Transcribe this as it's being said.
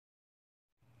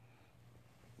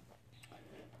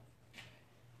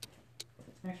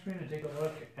Next we're going to take a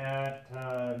look at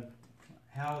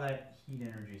how that heat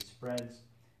energy spreads,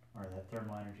 or that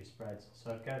thermal energy spreads.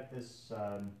 So I've got this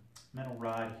metal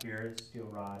rod here, this steel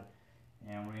rod,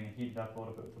 and we're going to heat it up a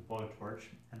little bit with a blowtorch,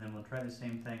 and then we'll try the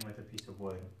same thing with a piece of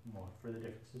wood. We'll look for the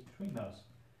differences between those.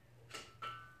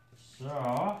 So,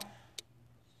 let's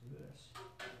do this.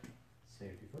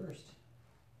 Safety first.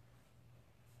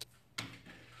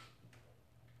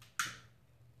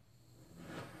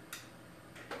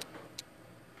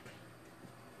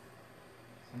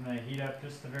 So I'm going to heat up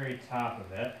just the very top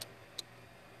of it.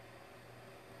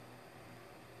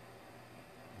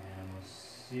 And we'll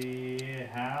see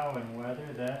how and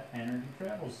whether that energy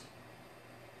travels.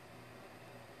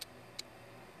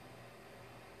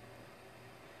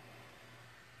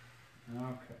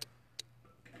 Okay,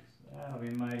 so that'll be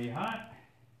mighty hot.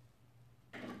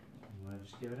 We'll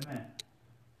just give it a minute.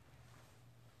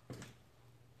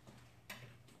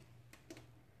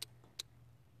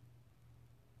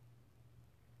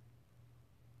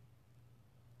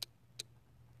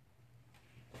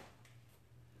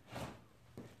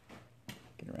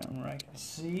 Get around where I can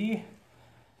see.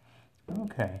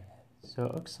 Okay, so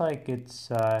it looks like it's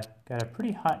got a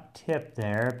pretty hot tip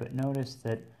there, but notice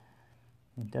that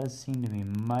it does seem to be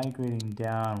migrating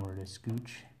downward a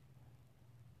scooch.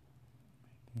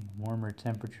 Okay, warmer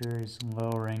temperatures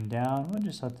lowering down. We'll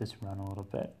just let this run a little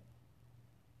bit.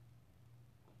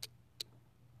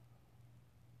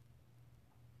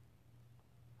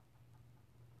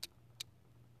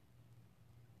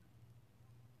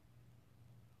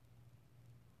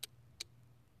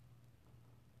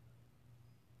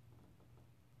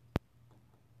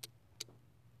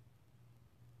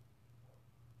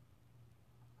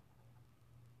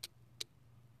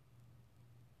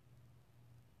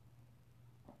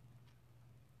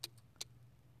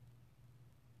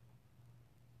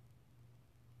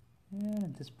 And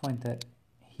at this point that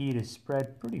heat is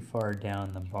spread pretty far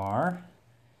down the bar.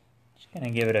 Just going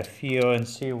to give it a feel and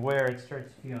see where it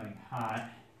starts feeling hot.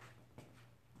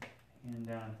 And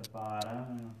down at the bottom,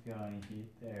 I don't feel any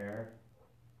heat there.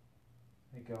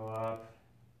 They go up.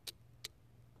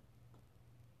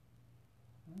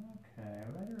 Okay,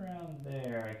 right around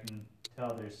there I can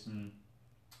tell there's some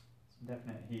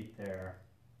definite heat there.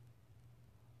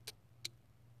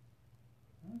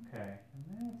 Okay,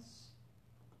 and it's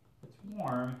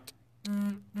warm.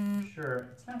 Sure,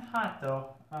 it's not hot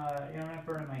though. I'm not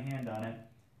burning my hand on it.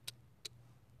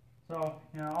 So,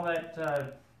 all that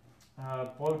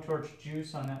blowtorch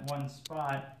juice on that one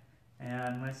spot,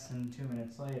 and less than 2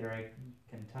 minutes later I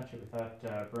can touch it without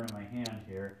burning my hand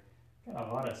here. Got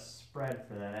a lot of spread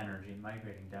for that energy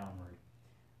migrating downward.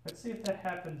 Let's see if that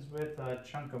happens with a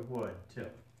chunk of wood too.